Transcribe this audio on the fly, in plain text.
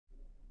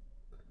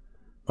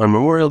On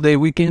Memorial Day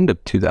weekend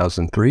of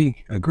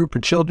 2003, a group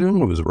of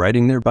children was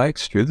riding their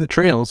bikes through the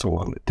trails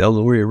along the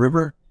Delaware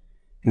River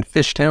in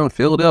Fishtown,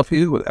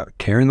 Philadelphia without a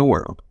care in the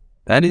world.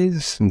 That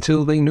is,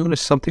 until they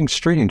noticed something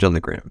strange on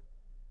the ground.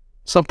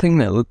 Something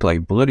that looked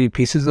like bloody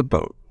pieces of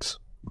bones.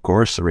 Of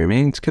course, the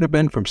remains could have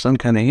been from some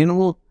kind of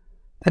animal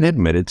that had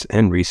met its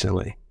end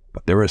recently,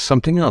 but there was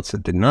something else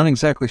that did not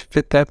exactly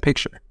fit that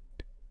picture.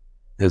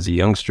 As the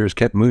youngsters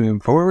kept moving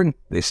forward,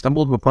 they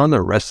stumbled upon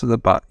the rest of the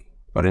body,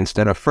 but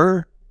instead of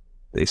fur,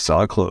 they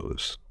saw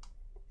clothes.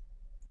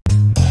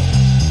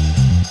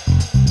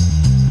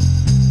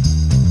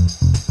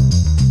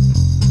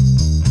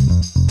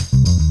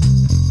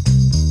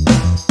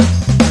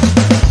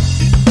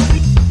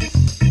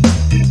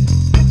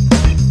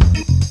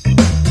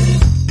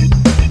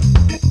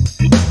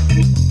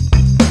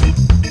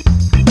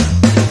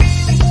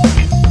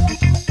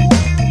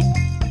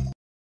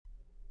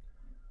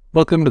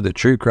 Welcome to the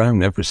True Crime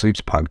Never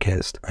Sleeps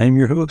podcast. I am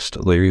your host,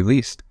 Larry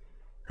Least.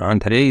 On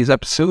today's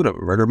episode of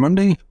Murder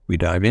Monday, we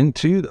dive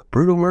into the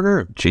brutal murder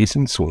of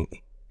Jason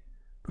Sweeney.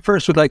 But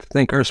first, we'd like to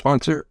thank our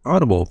sponsor,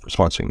 Audible, for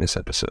sponsoring this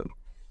episode.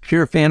 If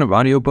you're a fan of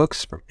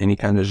audiobooks from any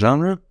kind of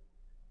genre,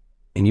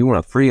 and you want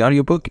a free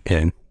audiobook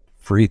and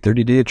free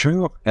 30-day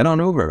trial, head on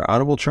over to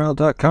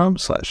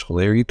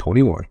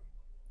audibletrial.com/Larry21.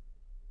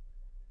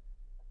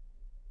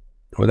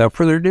 Without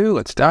further ado,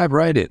 let's dive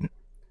right in.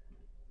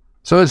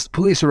 So as the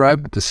police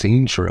arrived at the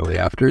scene shortly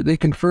after, they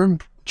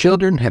confirmed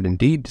children had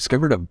indeed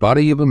discovered a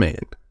body of a man,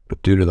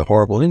 but due to the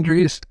horrible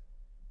injuries,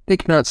 they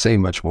could not say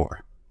much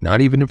more,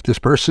 not even if this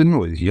person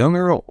was young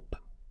or old.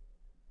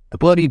 The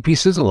bloodied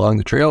pieces along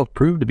the trail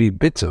proved to be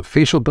bits of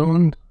facial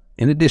bone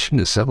in addition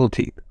to several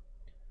teeth.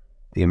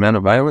 The amount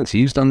of violence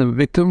used on the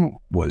victim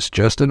was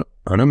just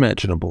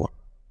unimaginable.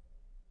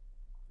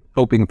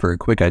 Hoping for a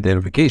quick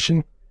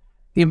identification,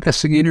 the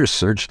investigators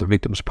searched the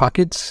victim's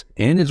pockets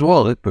and his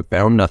wallet but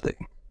found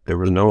nothing. There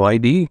was no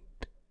ID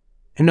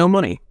and no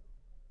money.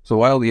 So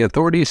while the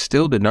authorities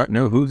still did not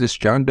know who this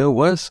John Doe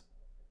was,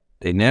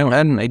 they now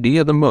had an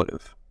idea of the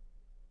motive.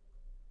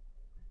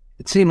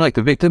 It seemed like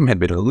the victim had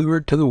been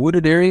lured to the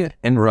wooded area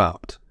and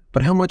robbed,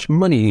 but how much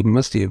money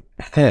must he have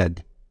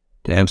had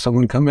to have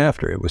someone come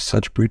after it with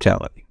such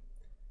brutality?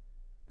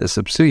 The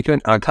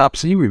subsequent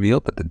autopsy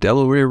revealed that the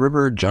Delaware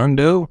River John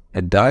Doe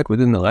had died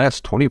within the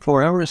last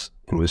 24 hours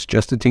and was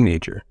just a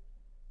teenager,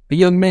 a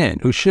young man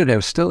who should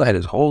have still had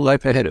his whole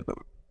life ahead of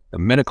him. The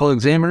medical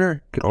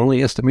examiner could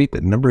only estimate the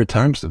number of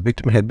times the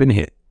victim had been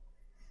hit.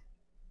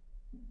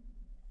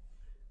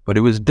 But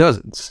it was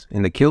dozens,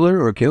 and the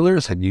killer or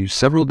killers had used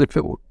several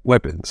different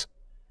weapons,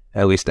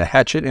 at least a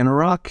hatchet and a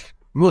rock.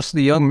 Most of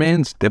the young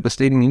man's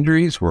devastating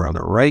injuries were on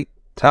the right,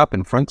 top,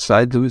 and front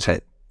sides of his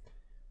head.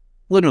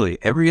 Literally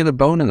every other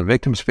bone in the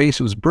victim's face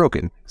was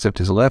broken, except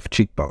his left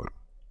cheekbone.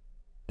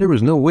 There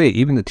was no way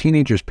even the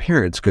teenager's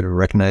parents could have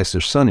recognized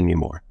their son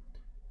anymore.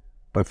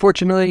 But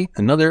fortunately,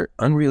 another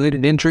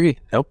unrelated injury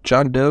helped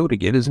John Doe to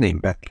get his name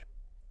back.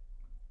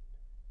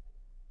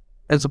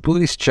 As the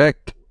police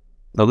checked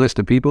the list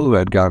of people who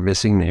had gone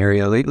missing in the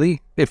area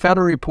lately, they found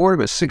a report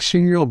of a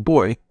 16-year-old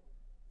boy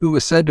who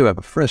was said to have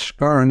a fresh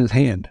scar on his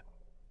hand.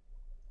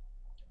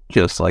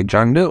 Just like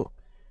John Doe,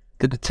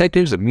 the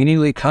detectives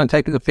immediately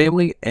contacted the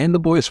family, and the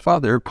boy's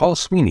father, Paul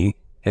Sweeney,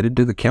 headed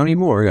to the county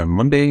morgue on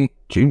Monday,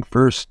 June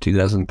 1st,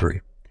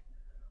 2003.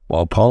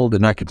 While Paul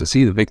did not get to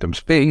see the victim's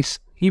face,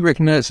 he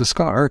recognized the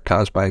scar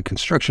caused by a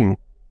construction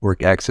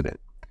work accident.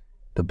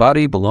 The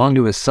body belonged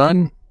to his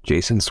son,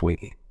 Jason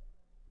Sweeney.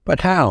 But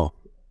how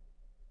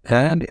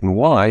and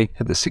why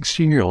had the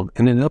 16-year-old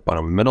ended up on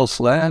a metal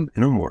slab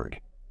in a morgue?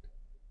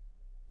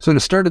 So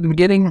to start at the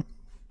beginning,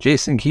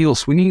 Jason Keel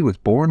Sweeney was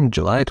born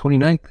July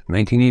 29,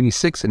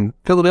 1986 in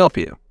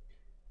Philadelphia.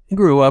 He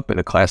grew up in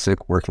a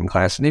classic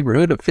working-class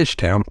neighborhood of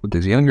Fishtown with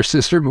his younger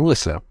sister,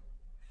 Melissa.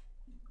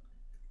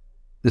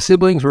 The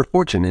siblings were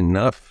fortunate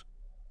enough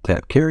to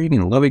have caring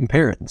and loving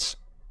parents.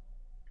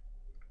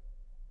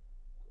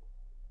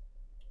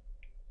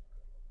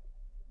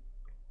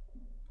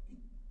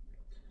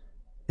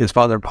 His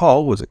father,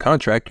 Paul, was a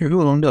contractor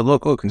who owned a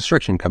local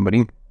construction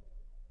company,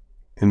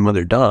 and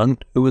mother, Dawn,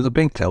 who was a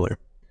bank teller.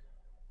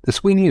 The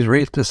Sweeneys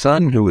raised a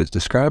son who was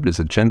described as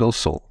a gentle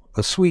soul,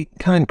 a sweet,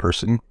 kind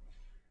person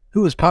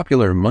who was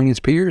popular among his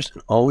peers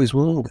and always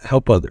willing to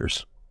help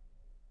others.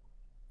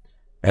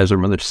 As her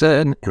mother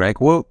said, and I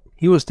quote,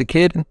 "He was the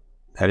kid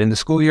that in the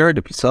schoolyard,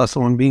 if he saw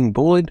someone being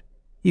bullied,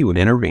 he would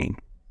intervene."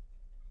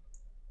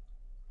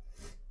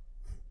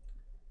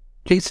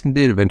 Jason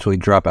did eventually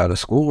drop out of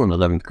school in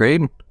 11th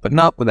grade, but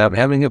not without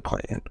having a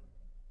plan.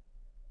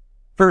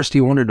 First, he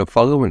wanted to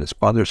follow in his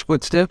father's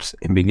footsteps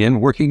and begin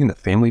working in the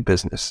family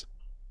business.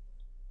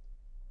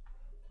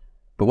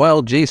 But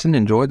while Jason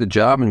enjoyed the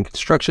job in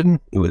construction,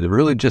 it was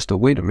really just a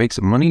way to make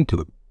some money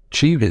to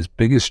achieve his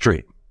biggest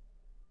dream: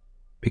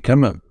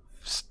 become a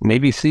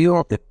Navy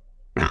SEAL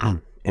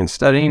and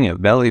studying at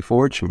Valley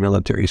Forge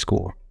Military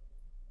School.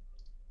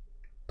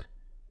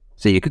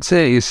 So you could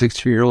say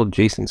 16-year-old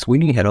Jason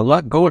Sweeney had a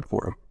lot going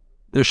for him.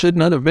 There should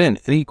not have been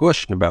any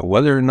question about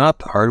whether or not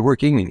the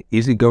hardworking and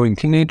easygoing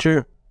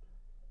teenager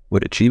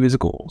would achieve his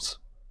goals.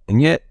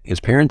 And yet, his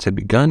parents had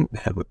begun to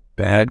have a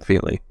bad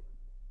feeling.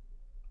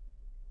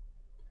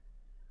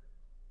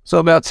 So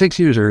about 6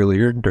 years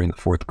earlier, during the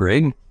 4th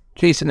grade,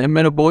 Jason had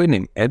met a boy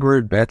named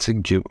Edward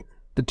Batzig Jr.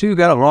 The two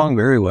got along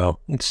very well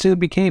and soon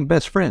became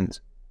best friends.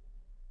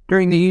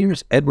 During the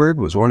years, Edward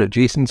was one of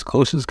Jason's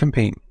closest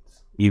companions,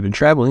 even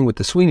traveling with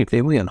the Sweeney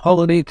family on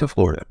holiday to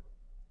Florida.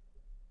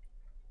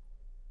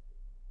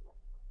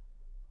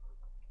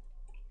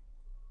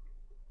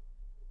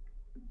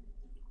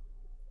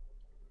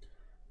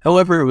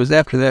 However, it was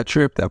after that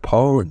trip that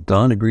Paul and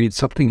Don agreed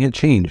something had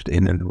changed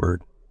in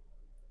Edward.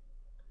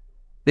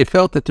 They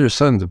felt that their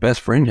son's best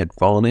friend had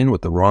fallen in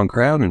with the wrong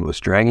crowd and was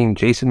dragging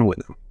Jason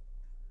with him.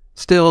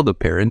 Still, the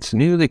parents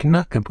knew they could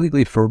not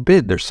completely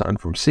forbid their son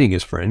from seeing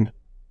his friend.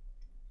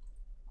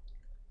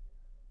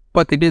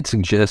 But they did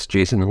suggest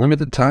Jason limit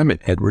the time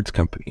at Edward's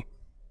company.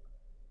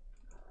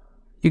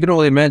 You can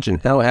only imagine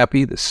how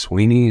happy the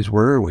Sweeneys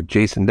were when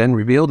Jason then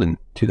revealed in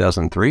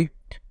 2003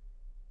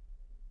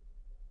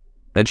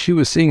 that he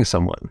was seeing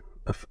someone,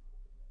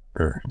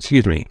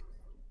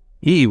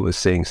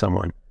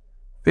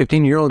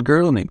 15-year-old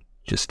girl named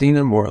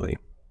Justina Morley.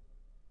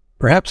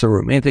 Perhaps a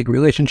romantic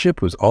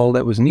relationship was all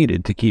that was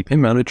needed to keep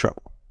him out of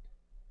trouble.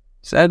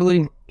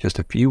 Sadly, just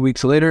a few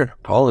weeks later,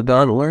 Paul and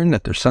Don learned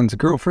that their son's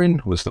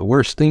girlfriend was the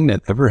worst thing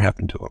that ever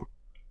happened to him.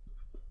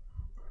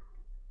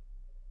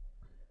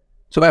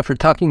 So after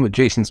talking with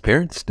Jason's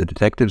parents, the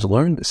detectives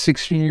learned the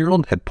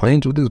 16-year-old had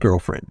plans with his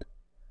girlfriend.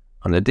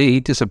 On the day he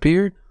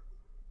disappeared,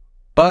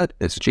 but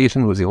as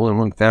Jason was the only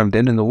one found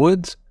dead in the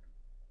woods,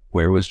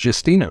 where was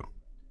Justina?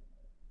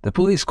 The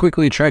police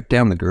quickly tracked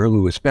down the girl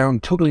who was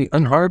found totally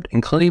unharmed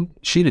and claimed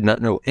she did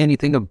not know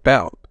anything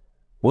about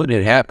what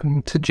had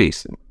happened to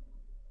Jason.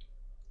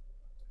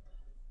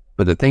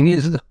 But the thing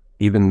is,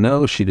 even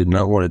though she did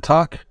not want to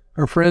talk,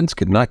 her friends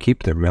could not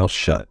keep their mouths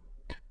shut.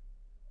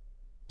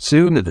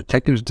 Soon, the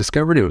detectives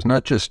discovered it was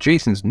not just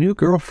Jason's new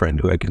girlfriend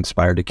who had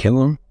conspired to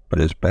kill him, but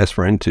his best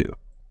friend too.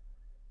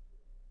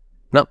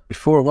 Not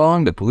before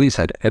long, the police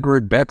had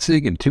Edward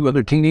Batzig and 2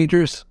 other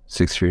teenagers,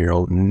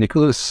 16-year-old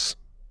Nicholas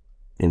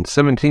and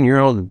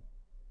 17-year-old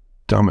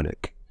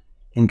Dominic,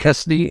 in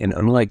custody, and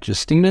unlike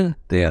Justina,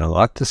 they had a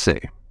lot to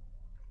say.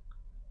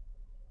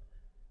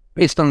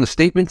 Based on the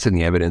statements and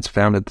the evidence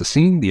found at the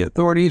scene, the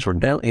authorities were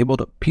now able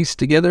to piece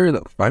together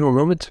the final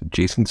moments of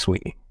Jason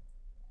Sweeney.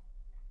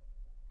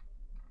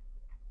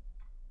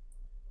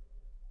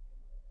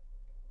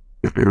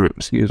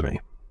 Excuse me.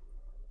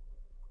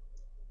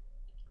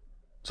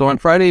 So on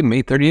Friday,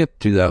 May 30th,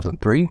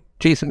 2003,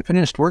 Jason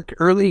finished work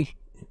early,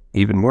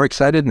 even more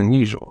excited than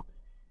usual.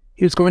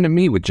 He was going to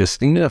meet with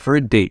Justina for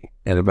a date.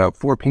 At about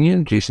 4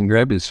 p.m., Jason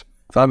grabbed his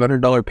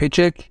 $500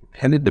 paycheck,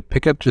 headed to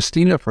pick up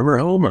Justina from her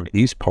home on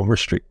East Palmer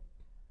Street.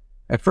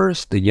 At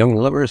first, the young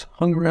lovers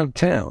hung around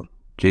town,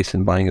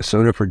 Jason buying a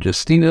soda for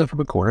Justina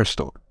from a corner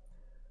store.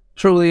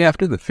 Shortly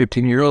after, the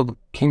 15-year-old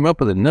came up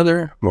with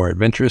another, more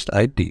adventurous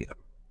idea.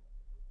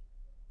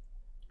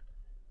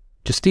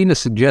 Justina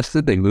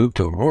suggested they move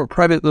to a more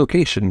private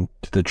location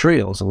to the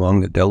trails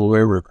along the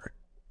Delaware River.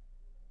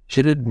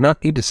 She did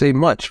not need to say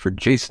much for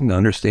Jason to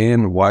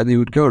understand why they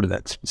would go to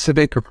that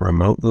specific or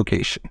remote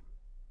location.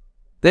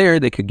 There,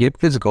 they could get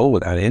physical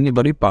without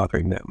anybody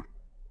bothering them.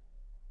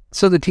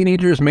 So the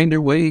teenagers made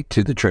their way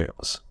to the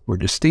trails, where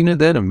Justina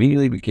then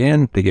immediately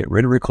began to get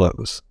rid of her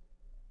clothes.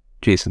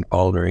 Jason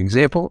followed her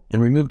example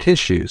and removed his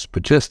shoes,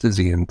 but just as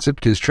he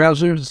unzipped his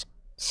trousers,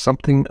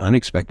 something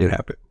unexpected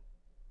happened.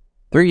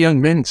 3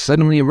 young men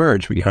suddenly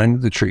emerged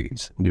behind the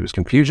trees, and to his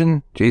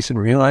confusion, Jason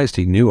realized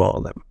he knew all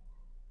of them.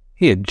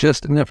 He had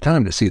just enough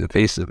time to see the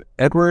face of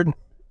Edward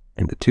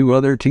and the 2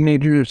 other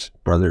teenagers,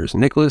 brothers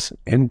Nicholas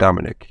and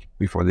Dominic,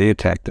 before they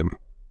attacked him.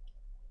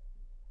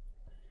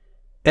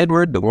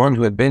 Edward, the one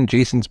who had been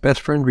Jason's best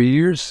friend for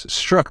years,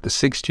 struck the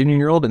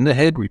 16-year-old in the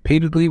head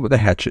repeatedly with a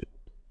hatchet,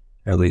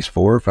 at least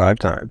 4 or 5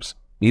 times.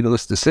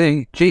 Needless to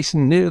say,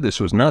 Jason knew this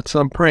was not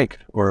some prank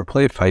or a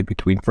play fight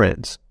between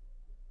friends.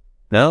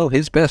 No,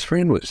 his best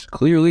friend was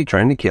clearly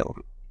trying to kill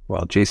him.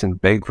 While Jason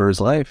begged for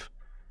his life,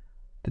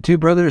 the 2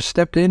 brothers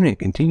stepped in and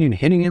continued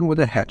hitting him with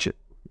a hatchet,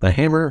 a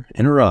hammer,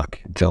 and a rock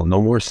until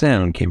no more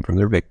sound came from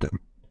their victim.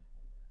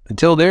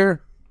 Until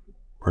there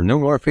were no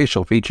more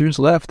facial features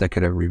left that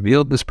could have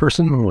revealed this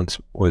person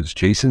was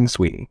Jason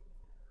Sweeney.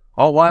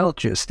 All while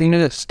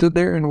Justina stood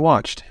there and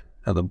watched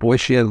how the boy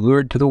she had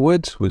lured to the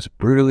woods was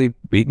brutally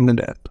beaten to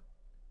death.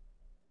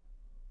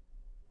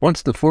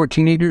 Once the 4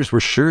 teenagers were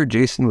sure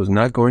Jason was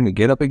not going to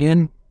get up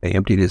again, they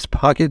emptied his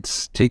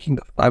pockets, taking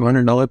the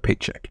 $500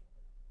 paycheck.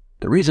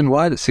 The reason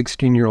why the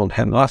 16-year-old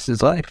had lost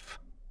his life?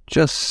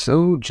 Just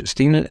so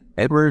Justina,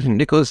 Edward,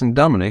 Nicholas, and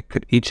Dominic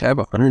could each have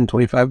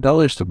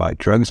 $125 to buy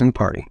drugs and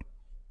party.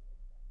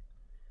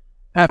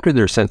 After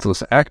their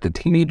senseless act, the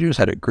teenagers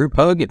had a group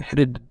hug and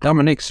headed to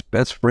Dominic's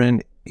best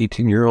friend,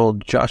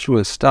 18-year-old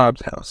Joshua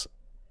Staub's house,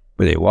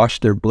 where they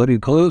washed their bloody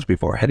clothes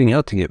before heading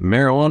out to get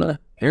marijuana,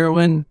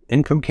 heroin,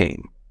 and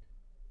cocaine.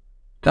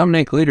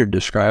 Dominic later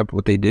described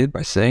what they did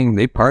by saying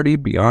they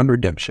partied beyond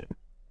redemption.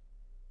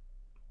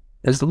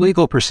 As the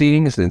legal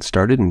proceedings then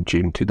started in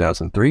June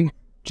 2003,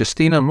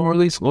 Justina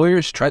Morley's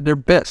lawyers tried their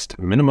best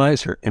to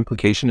minimize her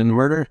implication in the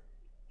murder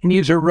and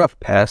use her rough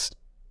past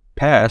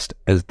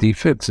as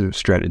defensive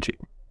strategy.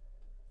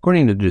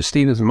 According to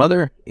Justina's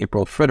mother,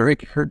 April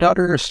Frederick, her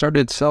daughter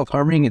started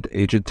self-harming at the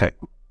age of 10.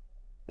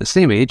 The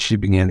same age she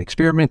began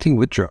experimenting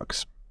with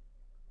drugs.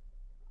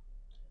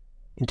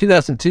 In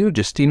 2002,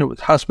 Justina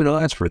was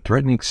hospitalized for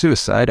threatening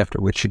suicide, after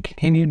which she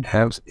continued to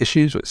have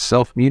issues with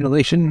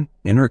self-mutilation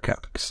and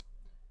narcotics.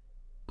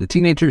 The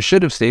teenager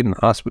should have stayed in the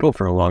hospital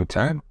for a long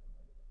time,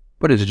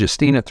 but as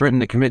Justina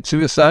threatened to commit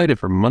suicide if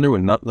her mother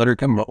would not let her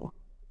come home,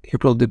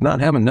 April did not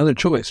have another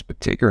choice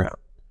but take her out,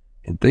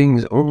 and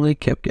things only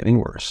kept getting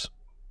worse.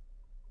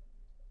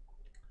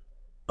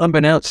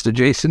 Unbeknownst to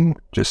Jason,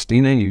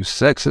 Justina used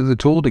sex as a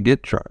tool to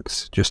get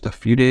drugs. Just a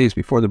few days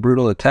before the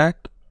brutal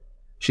attack,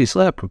 she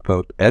slept with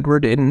both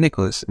Edward and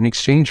Nicholas in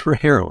exchange for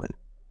heroin.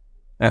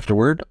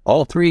 Afterward,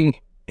 all three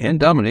and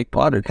Dominic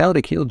plotted how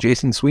to kill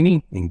Jason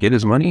Sweeney and get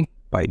his money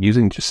by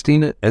using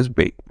Justina as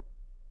bait.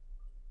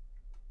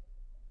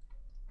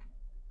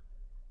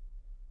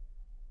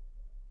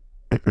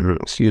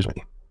 Excuse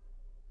me.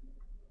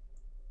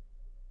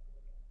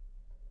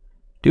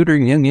 Due to her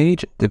young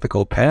age and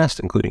difficult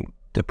past, including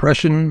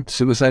depression,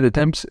 suicide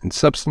attempts, and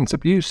substance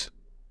abuse,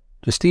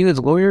 Justina's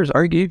lawyers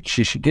argued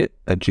she should get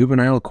a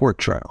juvenile court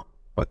trial.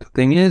 But the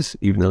thing is,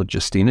 even though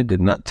Justina did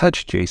not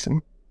touch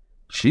Jason,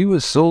 she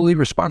was solely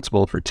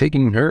responsible for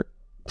taking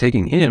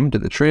him to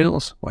the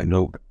trails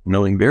while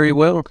knowing very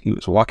well he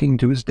was walking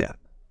to his death.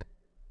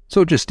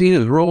 So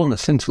Justina's role in the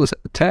senseless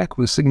attack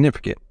was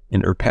significant,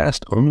 and her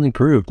past only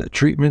proved that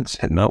treatments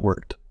had not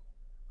worked.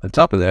 On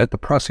top of that, the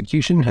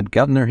prosecution had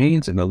gotten their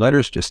hands on the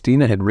letters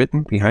Justina had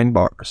written behind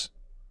bars,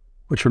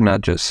 which were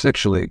not just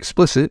sexually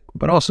explicit,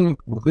 but also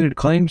included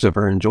claims of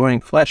her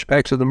enjoying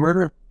flashbacks of the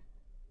murder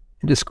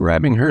and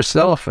describing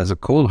herself as a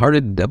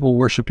cold-hearted,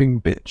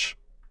 devil-worshipping bitch.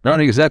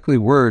 Not exactly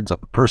words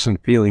of a person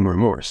feeling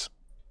remorse.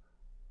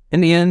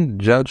 In the end,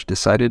 the judge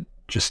decided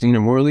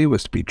Justina Morley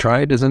was to be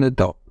tried as an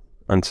adult.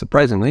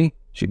 Unsurprisingly,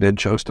 she then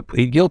chose to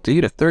plead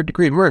guilty to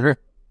third-degree murder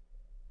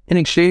in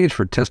exchange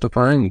for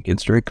testifying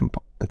against her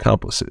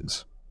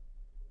accomplices.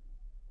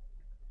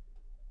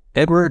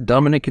 Edward,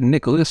 Dominic, and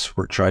Nicholas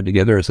were tried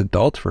together as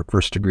adults for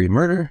first-degree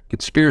murder,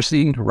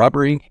 conspiracy,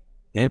 robbery,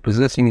 and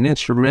possessing an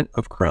instrument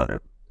of crime.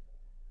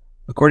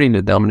 According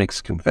to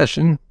Dominic's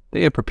confession,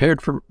 they had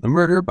prepared for the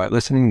murder by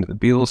listening to the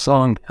Beatles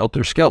song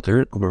Helter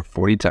Skelter over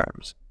 40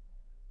 times.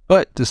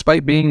 But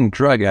despite being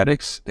drug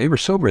addicts, they were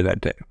sober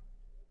that day.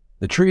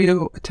 The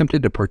trio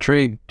attempted to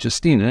portray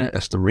Justina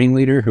as the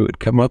ringleader who had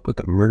come up with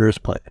the murderous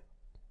plan.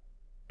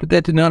 But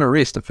that did not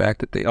erase the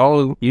fact that they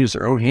all used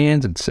their own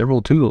hands and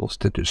several tools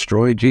to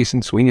destroy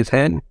Jason Sweeney's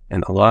head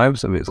and the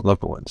lives of his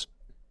loved ones.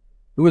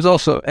 It was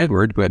also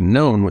Edward who had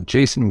known when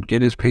Jason would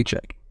get his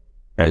paycheck.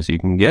 As you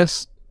can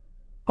guess,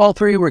 all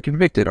three were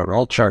convicted on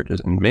all charges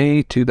in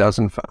May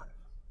 2005.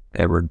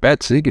 Edward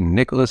Batzig and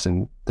Nicholas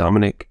and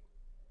Dominic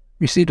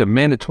received a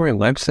mandatory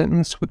life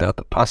sentence without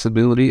the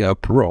possibility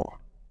of parole.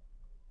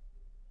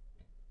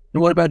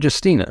 And what about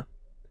Justina?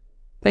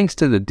 Thanks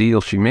to the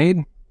deal she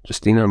made,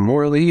 Justina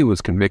Morley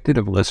was convicted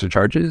of lesser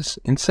charges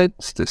and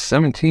sentenced to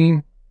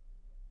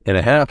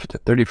 17.5 to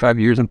 35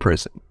 years in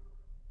prison.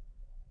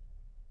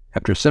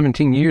 After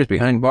 17 years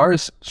behind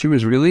bars, she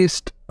was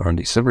released on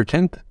December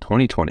 10th,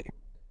 2020.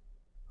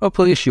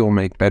 Hopefully she will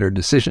make better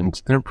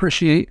decisions and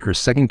appreciate her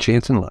second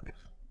chance in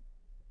life.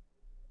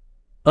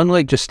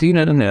 Unlike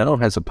Justina now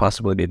has a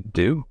possibility to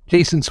do,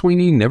 Jason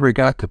Sweeney never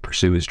got to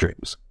pursue his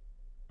dreams.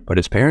 But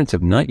his parents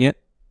have not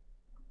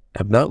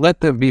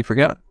let them be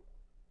forgotten.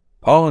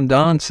 Paul and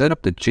Don set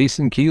up the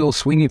Jason Keel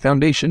Sweeney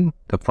Foundation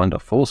to fund a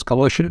full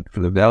scholarship for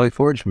the Valley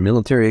Forge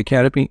Military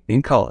Academy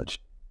in college,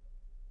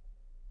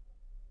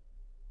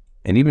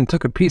 and even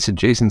took a piece of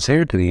Jason's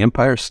hair to the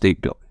Empire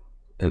State Building.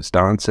 As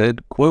Don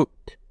said, quote,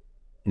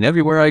 "And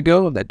everywhere I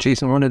go that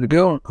Jason wanted to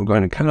go, I'm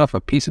going to cut off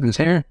a piece of his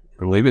hair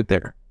and leave it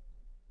there.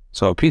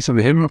 So a piece of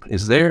him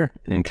is there,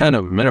 and in kind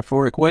of a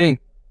metaphoric way,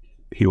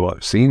 he will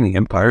have seen the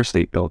Empire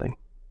State Building."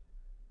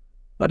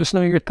 Let us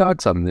know your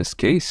thoughts on this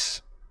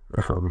case.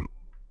 If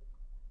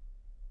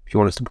you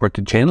want to support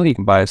the channel, you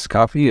can buy us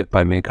coffee at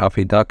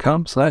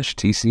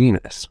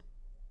buymeacoffee.com/TCNS.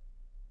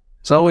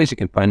 As always, you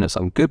can find us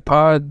on Good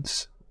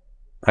Pods,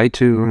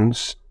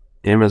 iTunes,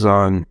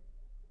 Amazon,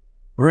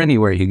 or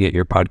anywhere you get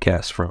your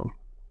podcasts from.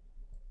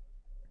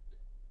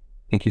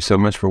 Thank you so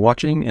much for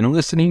watching and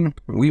listening.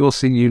 We will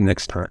see you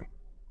next time.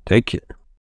 Take care.